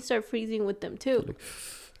that you can start freezing with them too. Like,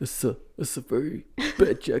 it's a very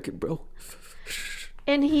bad jacket, bro.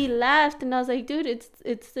 And he laughed, and I was like, dude,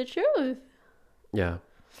 it's the truth. Yeah.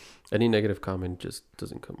 Any negative comment just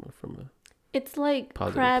doesn't come from a It's like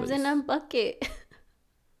positive crabs place. in a bucket.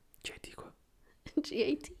 JT quote.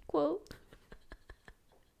 GAT quote.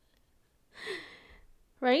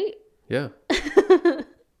 Right? Yeah.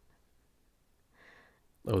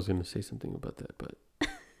 I was going to say something about that, but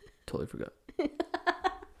totally forgot.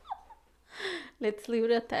 Let's leave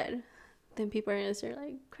it at that. Then people are going to start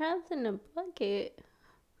like, crabs in a bucket.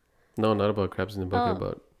 No, not about crabs in the bucket, Oh.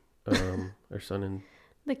 about our son and...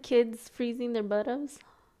 The kids freezing their butts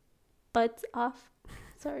off.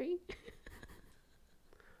 Sorry.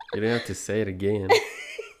 You didn't have to say it again.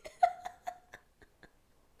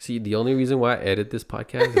 See, the only reason why I edit this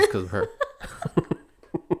podcast is because of her.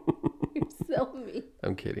 You're so mean.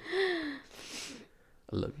 I'm kidding.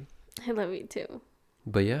 I love you. I love you too.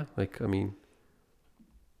 But yeah, like, I mean,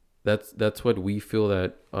 that's what we feel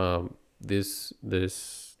that this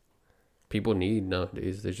people need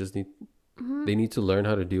nowadays. They just need they need to learn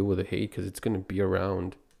how to deal with the hate, because it's going to be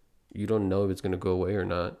around. You don't know if it's going to go away or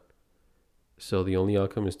not. So the only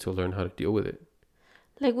outcome is to learn how to deal with it.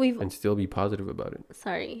 Like and still be positive about it.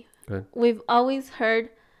 Sorry. Go ahead. We've always heard,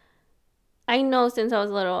 I know since I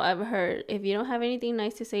was little, I've heard, if you don't have anything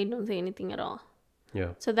nice to say, don't say anything at all. Yeah.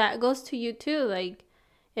 So that goes to you too. Like,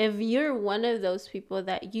 if you're one of those people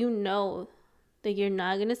that you know that you're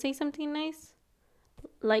not going to say something nice,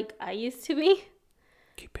 like I used to be,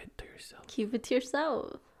 Keep it to yourself. keep it to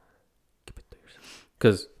yourself. Keep it to yourself.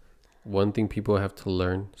 Because one thing people have to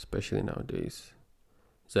learn, especially nowadays,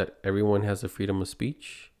 is that everyone has the freedom of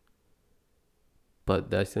speech,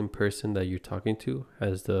 but that same person that you're talking to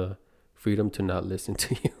has the freedom to not listen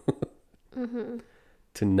to you. Mm-hmm.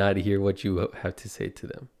 To not hear what you have to say to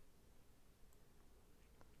them.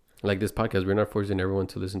 Like this podcast, we're not forcing everyone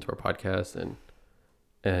to listen to our podcast,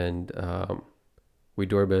 and we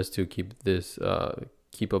do our best to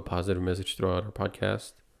keep a positive message throughout our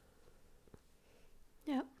podcast.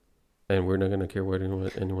 Yeah. And we're not gonna care what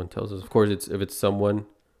anyone tells us. Of course, if it's someone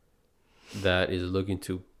that is looking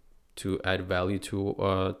to add value to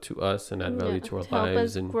us and add value to our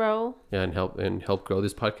lives and grow. Yeah, and help grow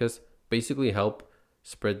this podcast. Basically, help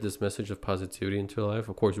spread this message of positivity into our life.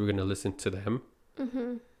 Of course, we're gonna listen to them.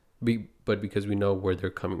 Mm-hmm. But because we know where they're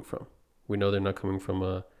coming from, we know they're not coming from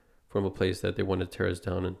a place that they want to tear us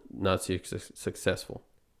down and not see us successful.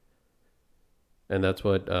 And that's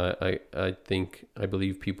what I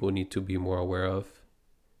believe people need to be more aware of.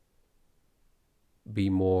 Be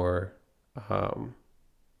more, I don't know.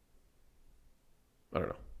 I don't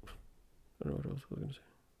know what else I was going to say.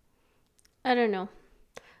 I don't know.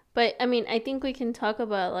 But I mean, I think we can talk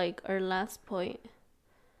about like our last point.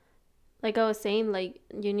 Like I was saying, like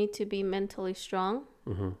you need to be mentally strong.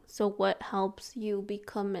 Mm-hmm. So what helps you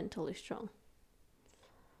become mentally strong?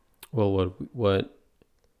 Well, I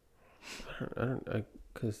don't,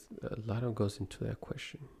 because a lot of goes into that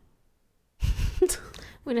question.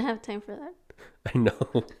 We don't have time for that. I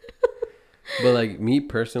know. But like me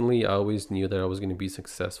personally, I always knew that I was going to be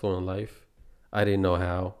successful in life. I didn't know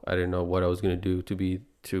how. I didn't know what I was going to do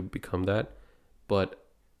to become that. But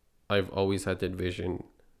I've always had that vision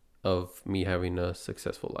of me having a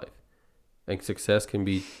successful life. And success can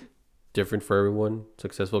be different for everyone.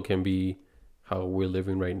 Successful can be how we're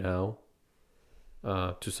living right now.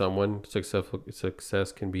 To someone,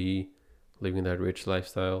 success can be living that rich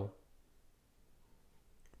lifestyle.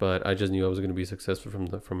 But I just knew I was going to be successful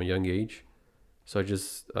from a young age. So I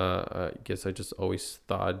guess I just always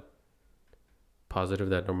thought positive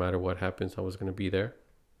that no matter what happens, I was going to be there.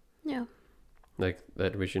 Yeah. Like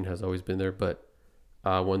that vision has always been there. But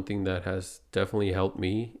one thing that has definitely helped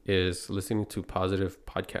me is listening to positive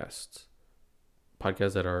podcasts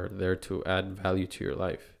that are there to add value to your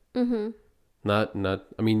life. Mm-hmm. Not,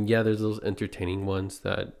 I mean, yeah, there's those entertaining ones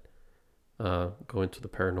that go into the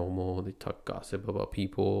paranormal. They talk gossip about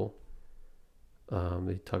people.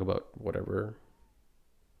 They talk about whatever.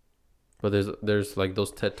 But there's like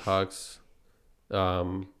those TED Talks.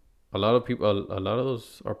 A lot of people, a lot of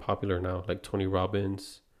those are popular now, like Tony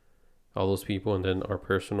Robbins, all those people, and then our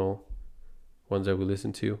personal ones that we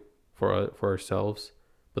listen to for ourselves.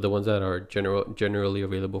 But the ones that are generally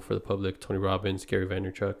available for the public, Tony Robbins, Gary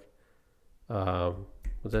Vaynerchuk.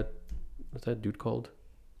 What's that dude called?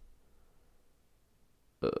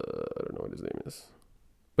 I don't know what his name is,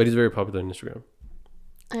 but he's very popular on Instagram.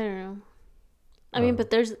 I don't know. I mean,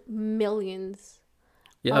 but there's millions.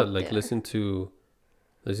 Yeah, out like there. listen to,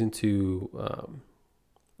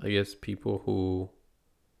 I guess people who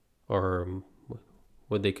are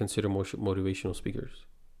what they consider motivational speakers.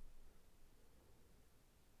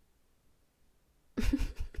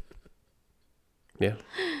 Yeah,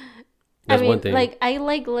 that's one thing. Like I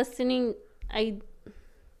like listening. I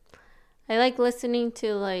like listening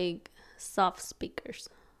to like soft speakers.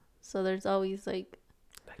 So there's always like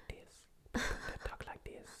this. Talk like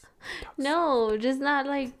this. no, just not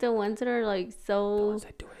like the ones that are like so ones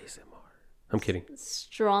that do ASMR. I'm kidding.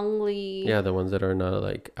 Strongly. Yeah, the ones that are not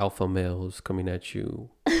like alpha males coming at you,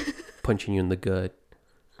 punching you in the gut,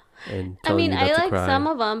 and telling you not to cry. I like some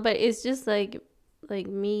of them, but it's just like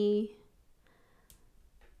me.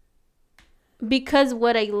 Because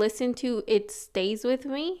what I listen to, it stays with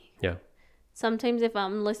me. Yeah. Sometimes if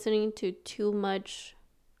I'm listening to too much.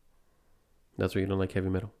 That's why you don't like heavy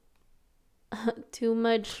metal. Too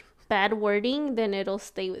much bad wording, then it'll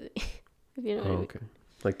stay with me. You know. Okay.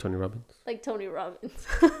 Like Tony Robbins. Like Tony Robbins.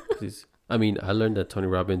 I mean, I learned that Tony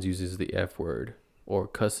Robbins uses the F word or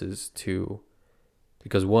cusses too,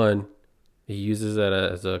 because one, he uses that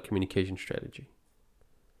as a communication strategy.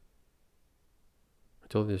 I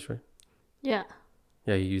told you this, right? Yeah.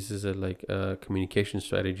 Yeah, he uses it like a communication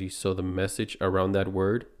strategy, so the message around that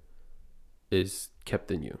word is kept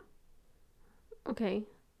in you. Okay.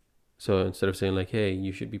 So instead of saying like, "Hey,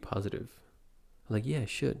 you should be positive," I'm like, "Yeah, I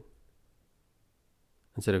should."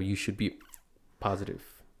 Instead of "You should be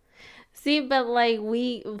positive." See, but like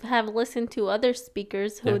we have listened to other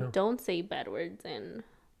speakers who don't say bad words and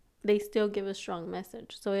they still give a strong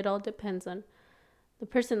message. So it all depends on the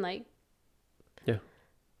person. Like, yeah,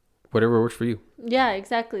 whatever works for you. Yeah,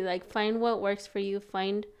 exactly. Like find what works for you.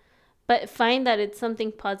 Find that it's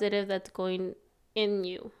something positive that's going in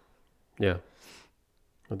you. Yeah,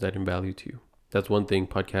 what's adding value to you? That's one thing.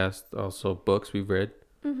 Podcasts, also books we've read.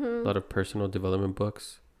 Mm-hmm. A lot of personal development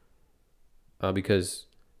books. Because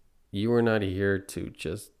you are not here to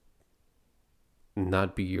just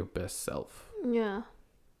not be your best self. Yeah.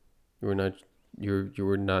 You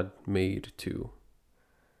were not made to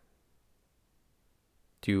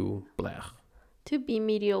blah. To be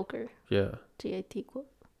mediocre. Yeah. GIT quote.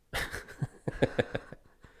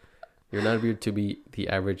 You're not here to be the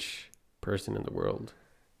average person in the world.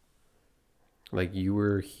 Like you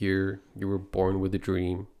were born with a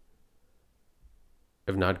dream.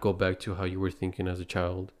 If not, go back to how you were thinking as a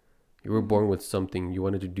child. You were born with something you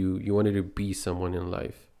wanted to do. You wanted to be someone in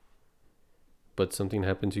life. But something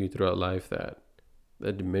happened to you throughout life that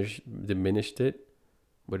diminished it.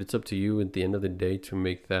 But it's up to you at the end of the day to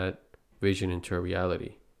make that vision into a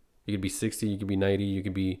reality. You could be 60, you could be 90, you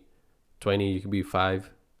could be 20, you could be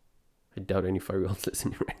 5. I doubt any 5-year-olds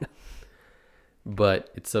listening right now. But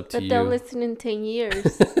it's up to you. But they'll listen in 10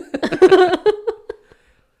 years.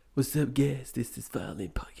 What's up, guys? This is Violin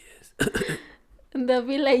Podcast. And they'll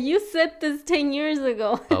be like, you said this 10 years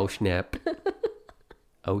ago. Oh, snap.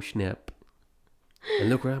 Oh, snap. And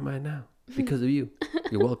look where I'm at now. Because of you.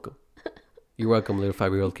 You're welcome. You're welcome, little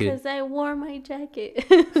 5-year-old kid. Because I wore my jacket.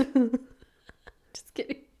 Just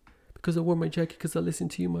kidding. Because I wore my jacket because I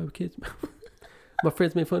listened to you, my kids. My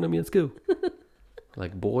friends made fun of me at school.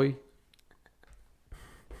 Like, boy.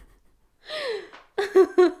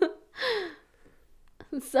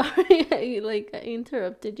 Sorry, I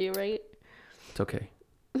interrupted you, right? It's okay.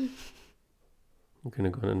 We're going to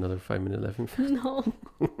go on another 5-minute laughing fit. No.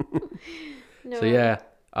 No. So, yeah.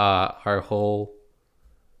 Our whole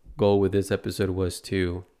goal with this episode was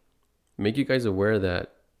to make you guys aware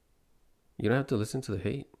that you don't have to listen to the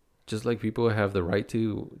hate. Just like people have the right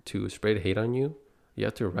to spread hate on you, you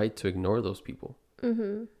have the right to ignore those people.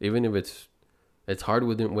 Mm-hmm. Even if it's hard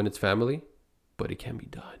when it's family, but it can be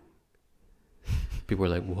done. People are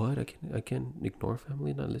like, what? I can ignore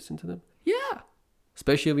family and not listen to them? Yeah.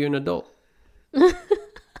 Especially if you're an adult.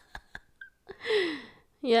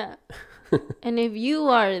 Yeah. And if you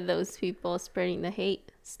are those people spreading the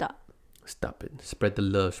hate, stop. Stop it. Spread the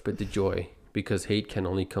love, spread the joy. Because hate can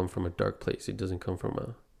only come from a dark place. It doesn't come from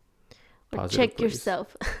a positive Check place.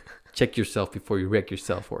 yourself. Check yourself before you wreck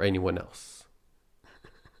yourself or anyone else.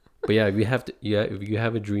 But yeah, if you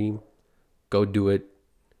have a dream, go do it.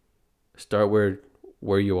 Start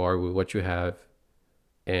where you are with what you have,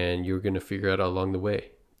 and you're gonna figure it out along the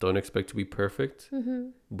way. Don't expect to be perfect,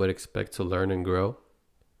 but expect to learn and grow.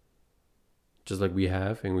 Just like we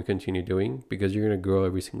have and we continue doing, because you're gonna grow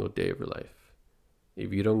every single day of your life.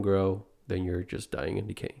 If you don't grow, then you're just dying and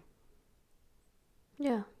decaying.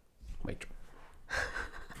 Yeah. Mic drop.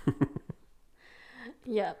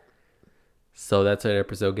 Yeah. So that's our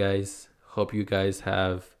episode, guys. Hope you guys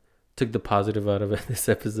took the positive out of this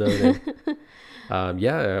episode. And,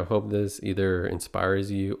 I hope this either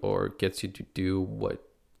inspires you or gets you to do what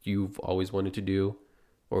you've always wanted to do,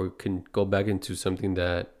 or can go back into something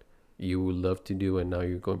that you would love to do and now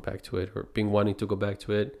you're going back to it, or being wanting to go back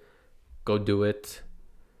to it. Go do it.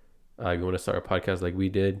 If you want to start a podcast like we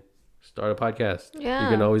did, start a podcast. Yeah. You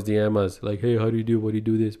can always DM us like, hey, how do you do? What do you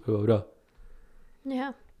do this? Blah, blah, blah.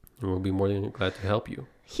 Yeah. And we'll be more than glad to help you.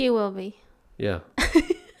 He will be. Yeah.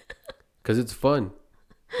 Because it's fun.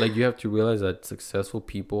 Like, you have to realize that successful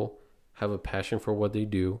people have a passion for what they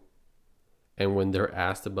do. And when they're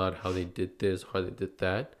asked about how they did this, how they did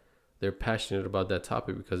that, they're passionate about that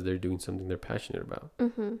topic because they're doing something they're passionate about.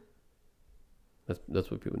 Mm-hmm.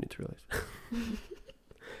 That's what people need to realize.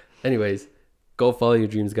 Anyways, go follow your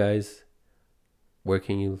dreams, guys. Where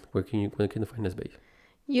can they find us, babe?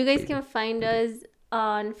 You guys can find us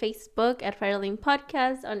on Facebook at Firelink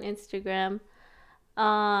Podcast, on Instagram,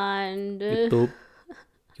 on YouTube.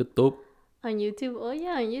 On YouTube. Oh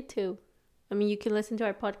yeah, on YouTube. I mean, you can listen to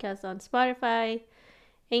our podcast on Spotify,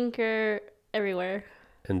 Anchor, everywhere.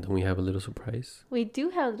 And don't we have a little surprise? We do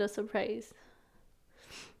have a little surprise.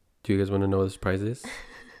 Do you guys want to know what the surprise is?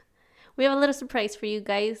 We have a little surprise for you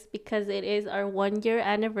guys because it is our 1-year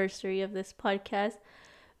anniversary of this podcast.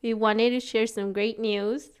 We wanted to share some great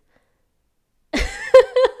news.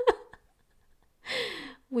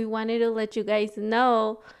 We wanted to let you guys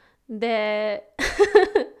know that...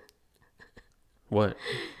 What?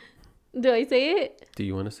 Do I say it? Do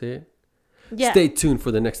you want to say it? Yeah. Stay tuned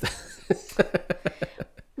for the next...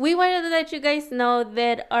 We wanted to let you guys know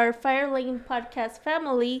that our Fire Lane podcast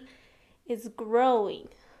family is growing.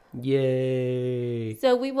 Yay!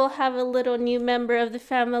 So we will have a little new member of the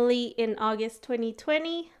family in August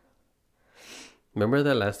 2020. Remember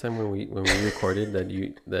that last time when we recorded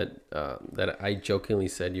that I jokingly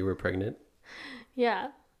said you were pregnant? Yeah.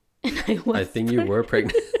 And I was. I think you were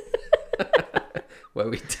pregnant. Well,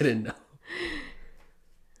 we didn't know.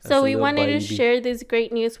 So we wanted to share this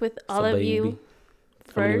great news with all of you.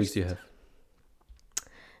 How many weeks do you have?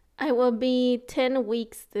 I will be 10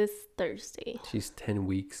 weeks this Thursday. She's 10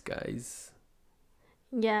 weeks, guys.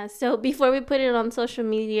 Yeah, so before we put it on social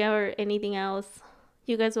media or anything else,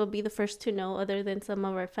 you guys will be the first to know, other than some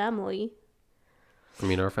of our family. I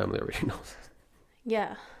mean, our family already knows.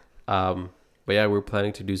 Yeah. But yeah, we're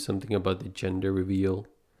planning to do something about the gender reveal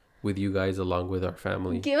with you guys along with our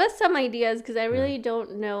family. Give us some ideas, because I really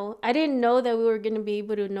don't know. I didn't know that we were going to be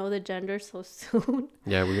able to know the gender so soon.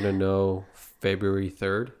 Yeah, we're going to know February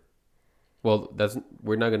 3rd. Well,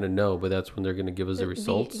 we're not going to know, but that's when they're going to give us the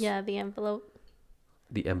results. The envelope.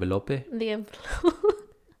 The envelope. The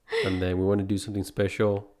envelope. And then we want to do something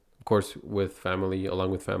special, of course,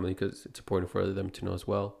 along with family, because it's important for them to know as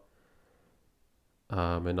well.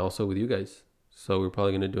 And also with you guys. So we're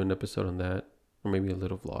probably going to do an episode on that. Or maybe a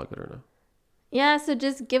little vlog, I don't know. Yeah, so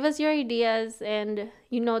just give us your ideas and,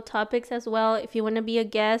 topics as well. If you want to be a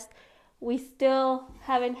guest, we still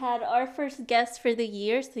haven't had our first guest for the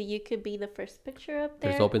year, so you could be the first picture up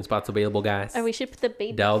there. There's open spots available, guys. Or we should put the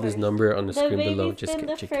baby Dial first. this number on the screen below. Baby's Just been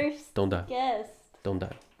the first don't die. guest. Don't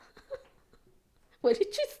die. What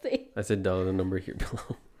did you say? I said dial the number here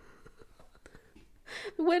below.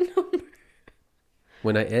 What number?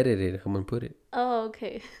 When I edit it, I'm gonna put it. Oh,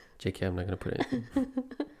 okay. JK, I'm not gonna put it.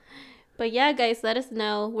 But yeah, guys, let us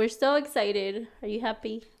know. We're so excited. Are you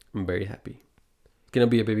happy? I'm very happy. It's gonna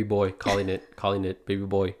be a baby boy. Calling it, baby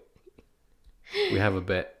boy. We have a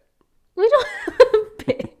bet. We don't have a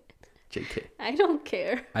bet. JK. I don't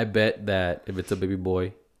care. I bet that if it's a baby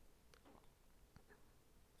boy,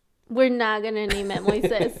 we're not gonna name it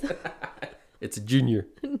Moises. it's a junior.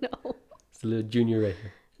 No. It's a little junior right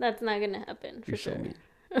here. That's not gonna happen for sure.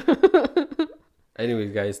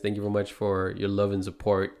 Anyways, guys, thank you very much for your love and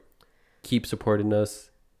support. Keep supporting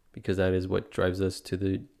us because that is what drives us to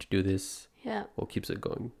do this. Yeah. What keeps it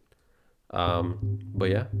going. But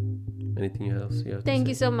yeah, anything else you have Thank to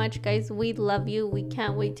you say? so much, guys. We love you. We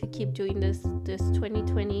can't wait to keep doing this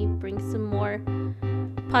 2020. Bring some more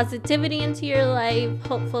positivity into your life.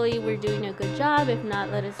 Hopefully we're doing a good job. If not,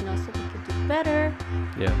 let us know so we can do better.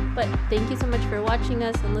 Yeah. But thank you so much for watching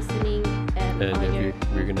us and listening. And if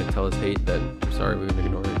you're gonna tell us hate, then I'm sorry, we're gonna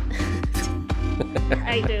ignore it.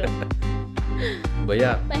 I do. But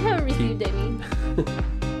yeah, I haven't received any.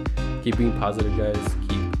 Keep being positive, guys.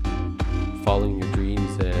 Keep following your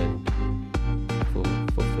dreams and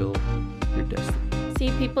fulfill your destiny.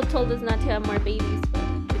 See, people told us not to have more babies, but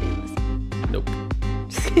we didn't listen. Nope.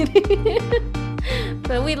 Just kidding.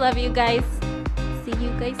 But we love you guys. See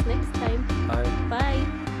you guys next time. Bye.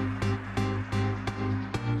 Bye.